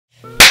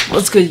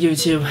What's good,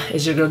 YouTube?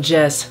 It's your girl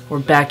Jess. We're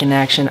back in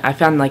action. I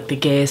found like the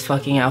gayest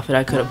fucking outfit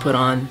I could have put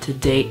on to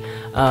date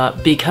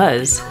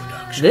because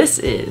this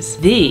is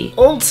the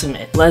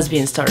ultimate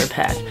lesbian starter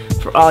pack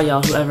for all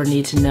y'all who ever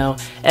need to know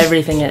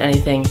everything and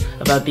anything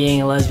about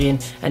being a lesbian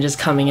and just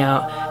coming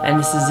out, and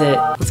this is it.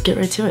 Let's get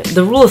right to it.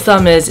 The rule of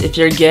thumb is if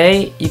you're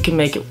gay, you can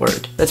make it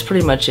work. That's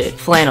pretty much it.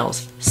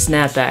 Flannels,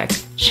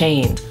 snapbacks,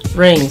 chains,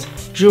 rings,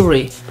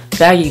 jewelry,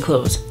 baggy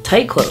clothes,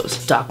 tight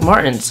clothes, Doc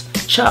Martens,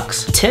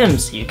 Chucks,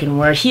 Tims, you can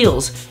wear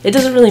heels. It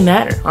doesn't really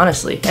matter,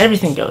 honestly.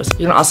 Everything goes.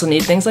 You can also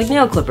need things like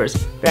nail clippers,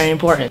 very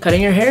important.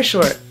 Cutting your hair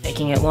short,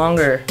 making it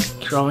longer,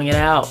 growing it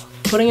out,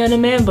 putting it in a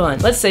man bun.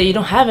 Let's say you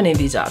don't have any of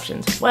these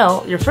options.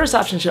 Well, your first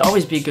option should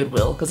always be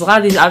Goodwill, because a lot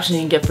of these options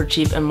you can get for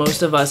cheap, and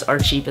most of us are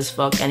cheap as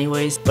fuck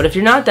anyways. But if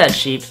you're not that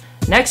cheap,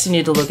 next you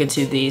need to look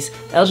into these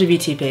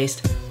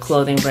LGBT-based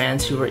clothing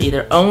brands who were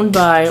either owned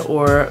by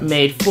or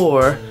made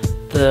for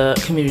the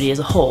community as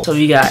a whole. So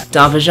you got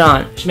Don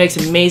Vajan. She makes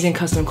amazing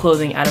custom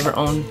clothing out of her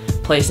own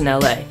place in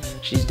LA.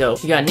 She's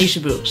dope. You got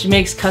Nishabu. She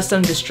makes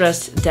custom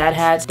distressed dad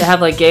hats that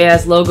have like gay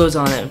ass logos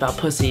on it about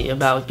pussy,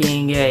 about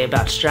being gay,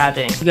 about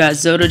strapping. You got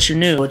Zoda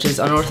Chanu, which is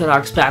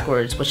unorthodox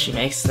backwards, but she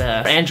makes the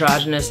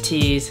androgynous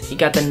tees. You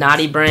got the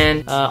Naughty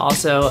brand,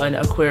 also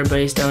a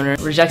queer-based owner.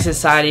 Reject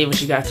Society,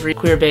 which you got 3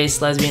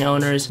 queer-based lesbian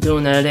owners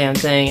doing their damn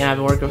thing, and I've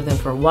been working with them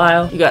for a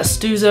while. You got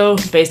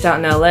Stuzo, based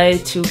out in LA,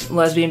 2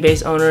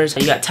 lesbian-based owners.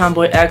 You got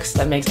Tomboy X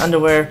that makes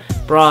underwear,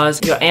 bras.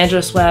 You got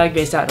Andro Swag,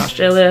 based out in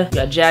Australia. You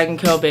got Jag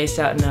 & Co, based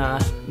out in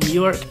New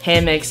York.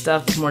 Handmade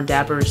stuff, more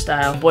dapper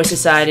style. Boy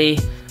Society,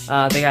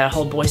 they got a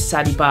whole Boy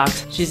Society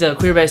box. She's a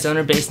queer-based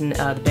owner based in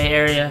the Bay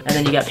Area. And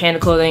then you got Panda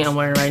Clothing, I'm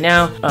wearing right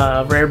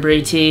now. Rare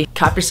Breed Tee.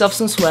 Cop yourself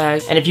some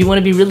swag. And if you want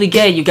to be really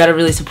gay, you gotta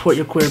really support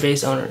your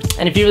queer-based owners.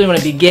 And if you really want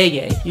to be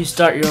gay, you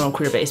start your own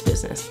queer-based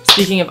business.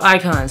 Speaking of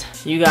icons,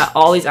 you got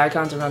all these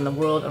icons around the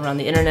world, around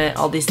the internet,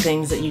 all these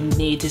things that you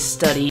need to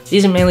study.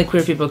 These are mainly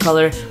queer people of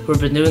color who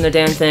have been doing their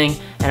damn thing,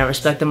 and I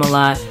respect them a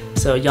lot.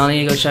 So y'all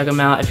need to go check them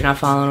out if you're not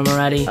following them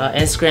already.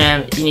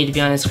 Instagram, you need to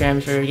be on Instagram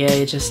if you're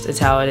gay. It's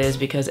how it is,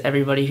 because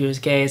everybody who's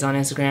gay is on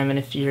Instagram, and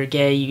if you're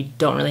gay, you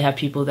don't really have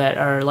people that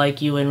are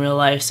like you in real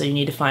life, so you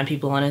need to find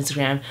people on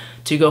Instagram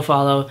to go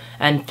follow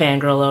and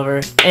fangirl over.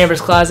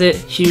 Amber's Closet,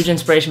 huge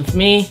inspiration for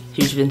me,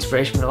 huge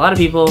inspiration for a lot of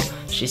people.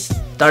 She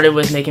started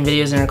with making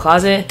videos in her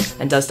closet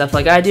and does stuff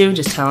like I do,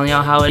 just telling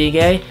y'all how to be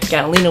gay.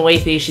 Got Lena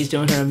Waithe, she's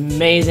doing her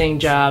amazing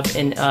job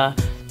in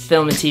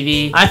film and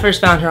TV. I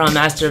first found her on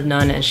Master of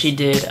None, and she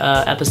did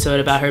an episode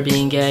about her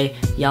being gay.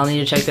 Y'all need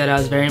to check that out,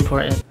 it's very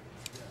important.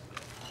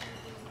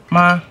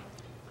 Ma,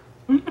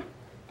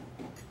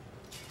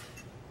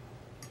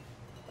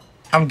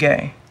 I'm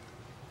gay.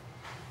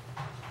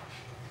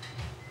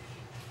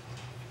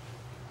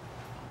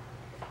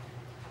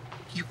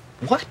 You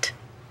what?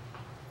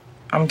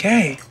 I'm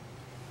gay.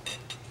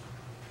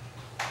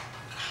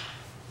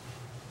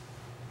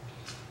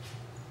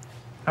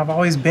 I've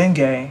always been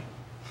gay.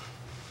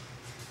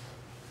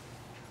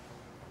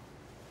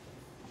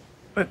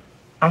 But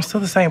I'm still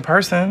the same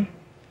person.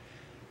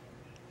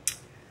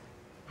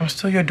 I'm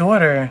still your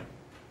daughter.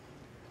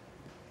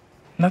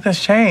 Nothing's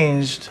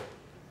changed.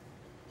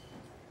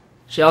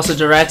 She also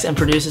directs and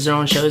produces her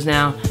own shows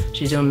now.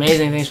 She's doing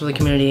amazing things for the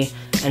community,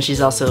 and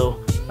she's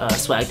also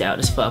swagged out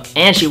as fuck.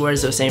 And she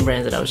wears those same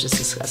brands that I was just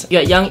discussing. You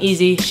got Young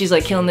Easy. She's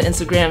like killing the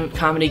Instagram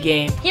comedy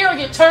game. Here are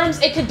your terms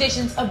and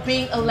conditions of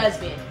being a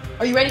lesbian.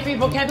 Are you ready for your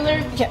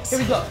vocabulary? Yes. Here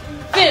we go.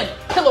 Femme,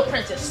 pillow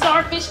princess,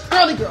 starfish,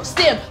 girly girl,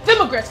 stem,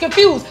 femogress,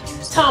 confused,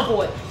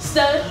 tomboy,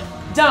 stud,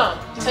 dom,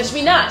 touch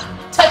me not,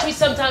 touch me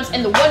sometimes,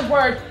 and the one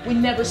word we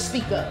never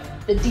speak of,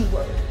 the D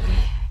word.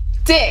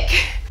 Dick.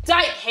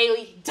 Dyke,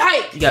 Haley,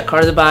 dyke! You got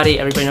Carter the Body.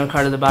 Everybody knows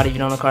Carter the Body. If you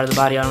don't know Carter the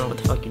Body, I don't know what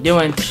the fuck you're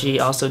doing. She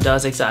also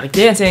does exotic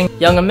dancing.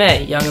 Young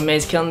May. Young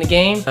May's killing the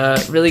game.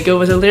 Really good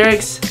with her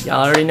lyrics.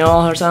 Y'all already know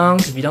all her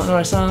songs. If you don't know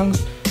her songs,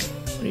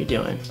 what are you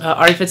doing?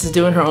 Ari Fitz is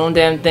doing her own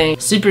damn thing.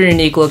 Super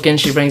unique looking.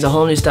 She brings a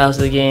whole new style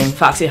to the game.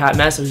 Foxy Hot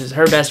Mess, which is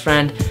her best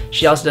friend.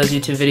 She also does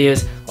YouTube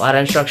videos. A lot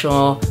of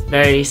instructional,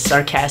 very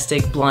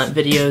sarcastic, blunt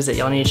videos that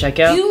y'all need to check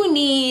out. You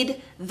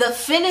need the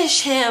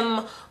finish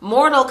him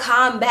Mortal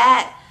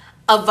Kombat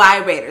of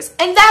vibrators,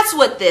 and that's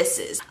what this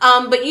is.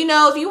 But you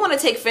know, if you want to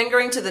take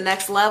fingering to the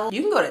next level,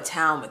 you can go to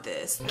town with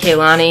this.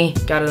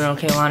 Kehlani, gotta know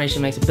Kehlani. She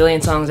makes a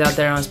billion songs out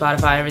there on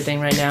Spotify,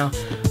 everything right now.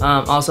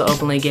 Also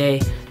openly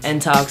gay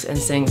and talks and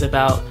sings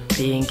about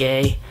being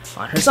gay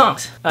on her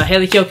songs.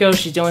 Haley Kyoko,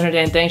 she's doing her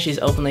damn thing. She's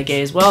openly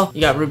gay as well.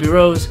 You got Ruby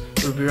Rose.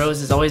 Ruby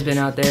Rose has always been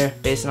out there,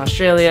 based in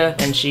Australia,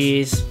 and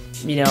she's,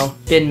 you know,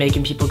 been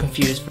making people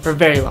confused for a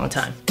very long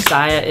time.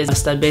 Saya is a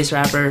stud-based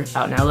rapper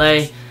out in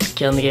LA,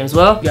 killing the game as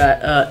well. You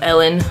got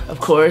Ellen, of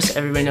course.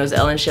 Everybody knows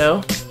Ellen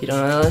Show. If you don't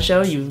know Ellen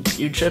Show,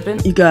 you tripping.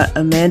 You got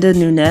Amanda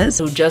Nunes,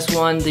 who just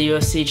won the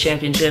UFC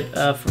championship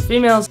for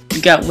females.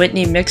 You got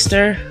Whitney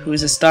Mixter,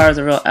 who's a star of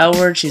the Real L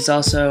Word. She's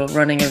also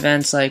running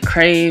events like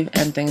Crave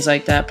and things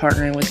like that,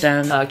 partnering with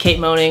them. Kate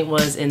Moaning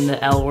was in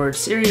the L Word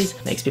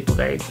series. Makes people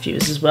very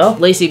confused as well.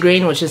 Lacey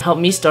Green, which has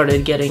helped me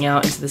started getting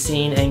out into the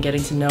scene and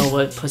getting to know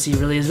what pussy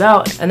really is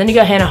about. And then you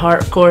got Hannah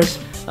Hart, of course.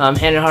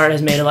 Hannah Hart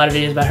has made a lot of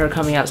videos about her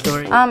coming out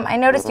story. I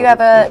noticed you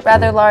have a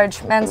rather large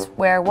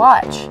menswear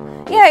watch.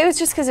 Yeah, it was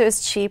just because it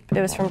was cheap.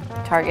 It was from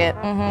Target.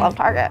 Love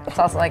Target. It's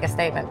also like a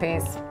statement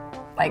piece.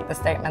 Like the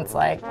statement's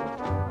like,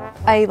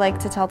 I like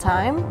to tell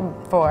time.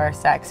 for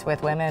sex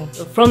with women.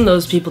 From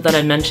those people that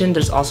I mentioned,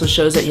 there's also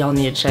shows that y'all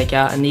need to check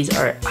out, and these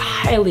are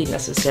highly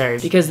necessary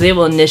because they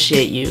will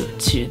initiate you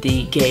to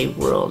the gay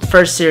world.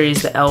 First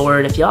series, The L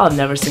Word. If y'all have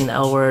never seen The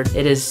L Word,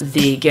 it is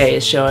the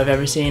gayest show I've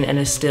ever seen and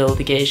is still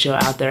the gayest show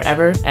out there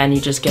ever. And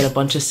you just get a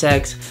bunch of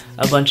sex,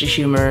 a bunch of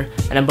humor,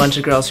 and a bunch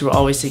of girls who are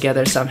always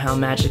together somehow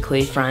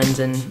magically friends,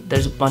 and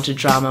there's a bunch of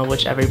drama,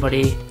 which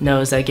everybody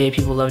knows that gay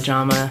people love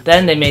drama.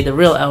 Then they made The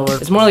Real L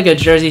Word. It's more like a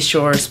Jersey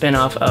Shore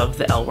spin-off of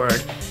The L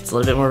Word. It's a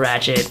little bit more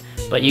ratchet,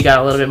 but you got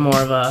a little bit more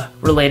of a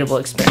relatable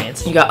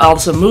experience. You got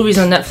also movies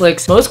on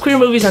Netflix. Most queer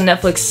movies on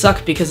Netflix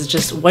suck because it's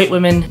just white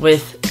women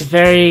with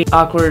very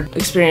awkward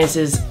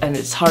experiences, and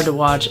it's hard to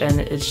watch, and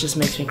it just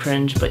makes me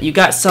cringe. But you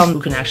got some who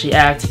can actually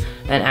act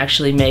and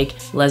actually make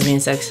lesbian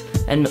sex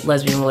and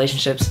lesbian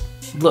relationships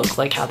look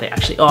like how they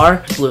actually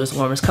are. Blue is the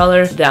warmest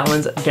color. That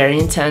one's very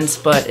intense,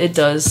 but it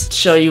does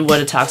show you what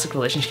a toxic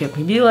relationship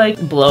can be like.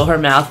 Blow Her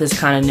Mouth is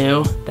kind of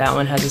new. That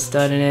one has a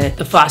stud in it.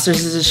 The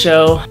Fosters is a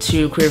show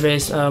to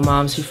queer-based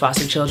moms who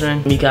foster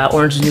children. You got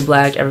Orange is the New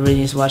Black. Everybody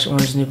needs to watch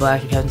Orange is the New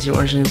Black. If you haven't seen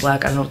Orange is the New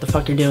Black, I don't know what the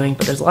fuck you're doing,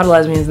 but there's a lot of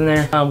lesbians in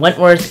there.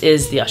 Wentworth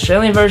is the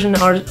Australian version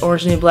of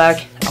Orange is the New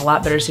Black. A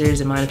lot better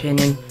series in my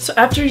opinion. So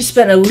after you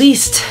spent at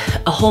least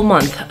a whole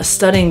month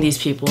studying these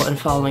people and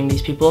following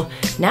these people,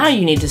 now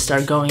you need to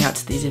start going out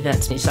to these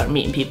events and you start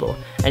meeting people.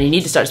 And you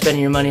need to start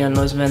spending your money on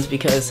those events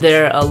because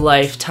they're a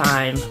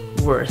lifetime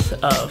worth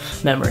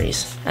of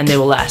memories and they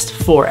will last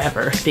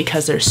forever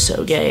because they're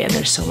so gay and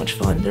they're so much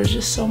fun. There's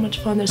just so much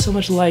fun. There's so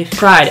much life.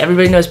 Pride.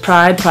 Everybody knows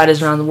Pride. Pride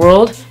is around the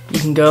world. You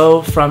can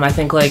go from, I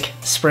think, like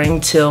spring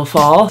till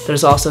fall.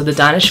 There's also the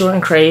Dinosaur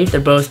and Crave. They're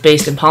both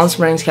based in Palm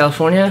Springs,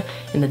 California,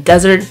 in the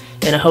desert,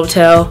 in a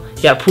hotel.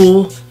 You got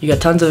pool, you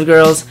got tons of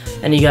girls,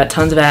 and you got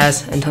tons of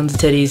ass and tons of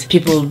titties.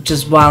 People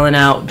just wilding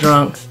out,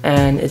 drunk,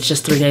 and it's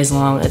just 3 days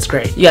long. It's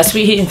great. You got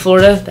Sweet Heat in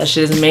Florida. That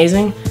shit is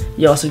amazing.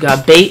 You also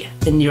got Bait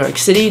in New York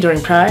City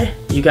during Pride.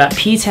 You got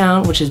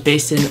P-Town, which is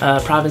based in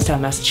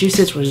Provincetown,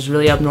 Massachusetts, which is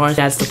really up north.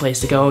 That's the place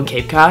to go in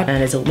Cape Cod,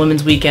 and it's a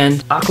women's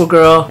weekend. Aqua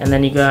Girl, and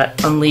then you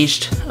got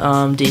Unleashed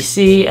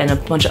DC, and a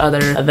bunch of other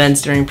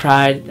events during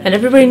Pride. And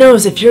everybody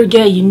knows if you're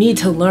gay, you need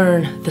to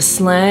learn the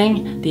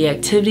slang, the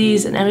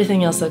activities, and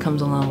everything else that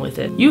comes along with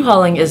it.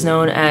 U-hauling is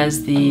known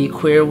as the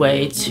queer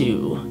way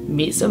to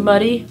meet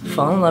somebody,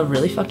 fall in love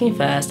really fucking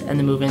fast, and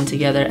then move in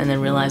together, and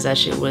then realize that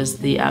shit was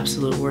the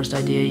absolute worst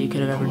idea you could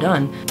have ever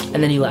done,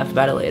 and then you laugh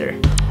about it later.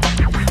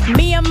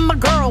 Me and my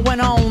girl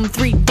went on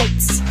 3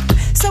 dates,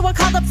 so I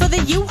called up for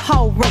the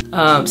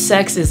U-Haul.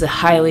 Sex is a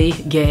highly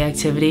gay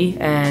activity,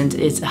 and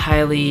it's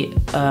highly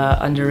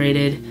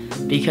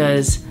underrated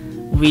because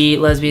we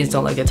lesbians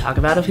don't like to talk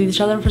about it with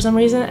each other for some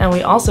reason, and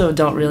we also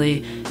don't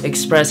really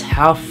express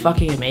how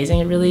fucking amazing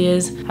it really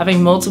is.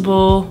 Having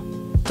multiple,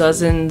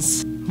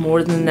 dozens,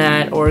 more than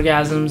that,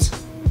 orgasms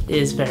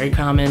is very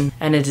common,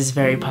 and it is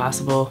very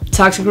possible.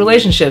 Toxic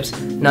relationships,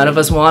 none of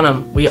us want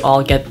them. We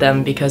all get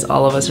them because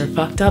all of us are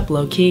fucked up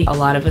low-key. A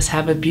lot of us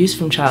have abuse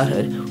from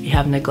childhood. We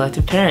have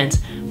neglected parents.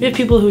 We have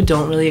people who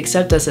don't really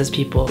accept us as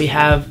people. We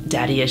have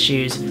daddy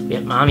issues, we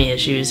have mommy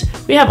issues,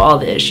 we have all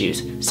the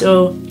issues.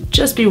 So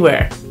just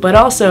beware. But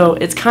also,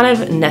 it's kind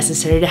of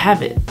necessary to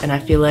have it, and I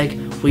feel like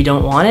we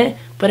don't want it,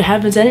 but it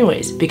happens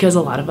anyways because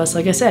a lot of us,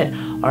 like I said,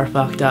 are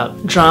fucked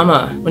up.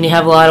 Drama. When you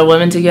have a lot of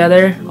women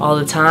together all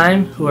the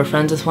time who are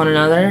friends with one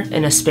another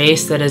in a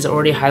space that is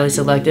already highly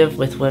selective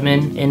with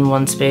women in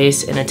one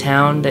space in a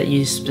town that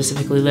you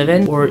specifically live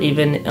in, or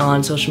even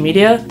on social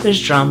media,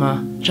 there's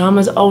drama.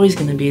 Drama's always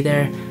gonna be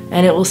there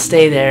and it will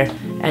stay there,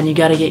 and you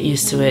gotta get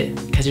used to it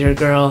because you're a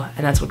girl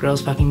and that's what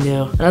girls fucking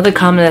do. Another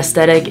common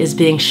aesthetic is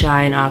being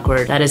shy and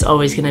awkward. That is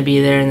always gonna be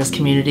there in this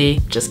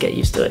community. Just get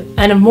used to it.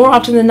 And more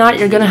often than not,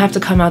 you're gonna have to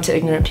come out to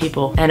ignorant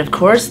people. And of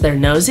course, they're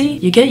nosy.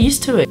 You get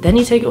used to it. Then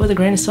you take it with a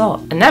grain of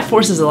salt. And that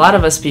forces a lot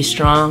of us to be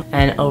strong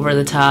and over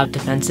the top,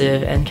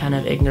 defensive, and kind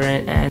of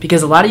ignorant. And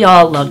because a lot of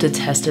y'all love to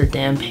test their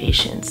damn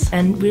patience.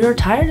 And we are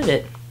tired of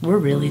it. We're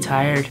really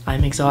tired.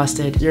 I'm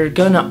exhausted. You're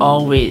gonna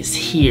always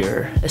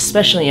hear,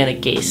 especially in a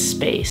gay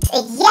space,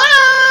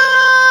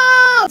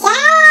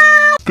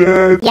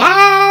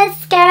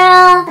 Yes,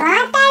 girl.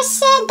 Want that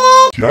shit,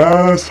 bitch?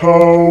 Yes,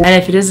 ho. and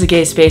if it is a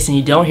gay space and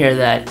you don't hear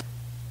that,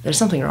 there's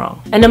something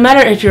wrong. And no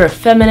matter if you're a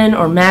feminine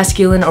or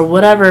masculine or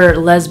whatever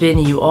lesbian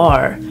you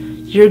are,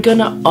 you're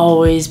gonna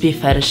always be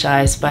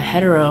fetishized by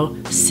hetero,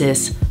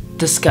 cis,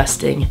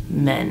 disgusting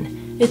men.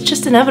 It's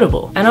just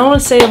inevitable. And I want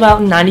to say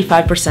about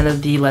 95%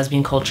 of the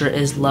lesbian culture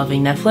is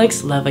loving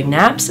Netflix, loving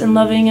naps, and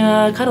loving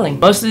cuddling.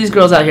 Most of these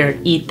girls out here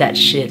eat that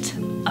shit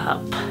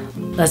up.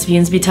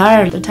 Lesbians be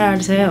tired. They're tired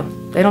as hell.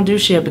 They don't do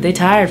shit, but they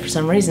tired for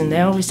some reason.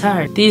 They always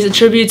tired. These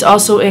attributes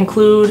also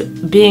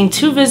include being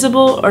too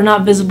visible or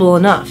not visible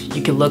enough.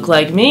 You could look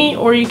like me,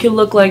 or you could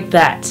look like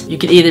that. You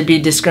could either be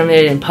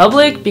discriminated in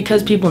public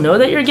because people know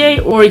that you're gay,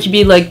 or you could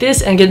be like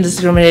this and get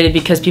discriminated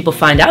because people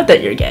find out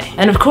that you're gay.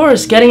 And of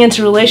course, getting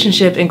into a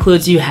relationship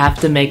includes you have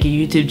to make a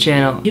YouTube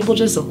channel. People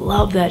just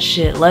love that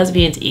shit.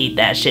 Lesbians eat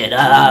that shit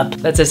up.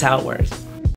 That's just how it works.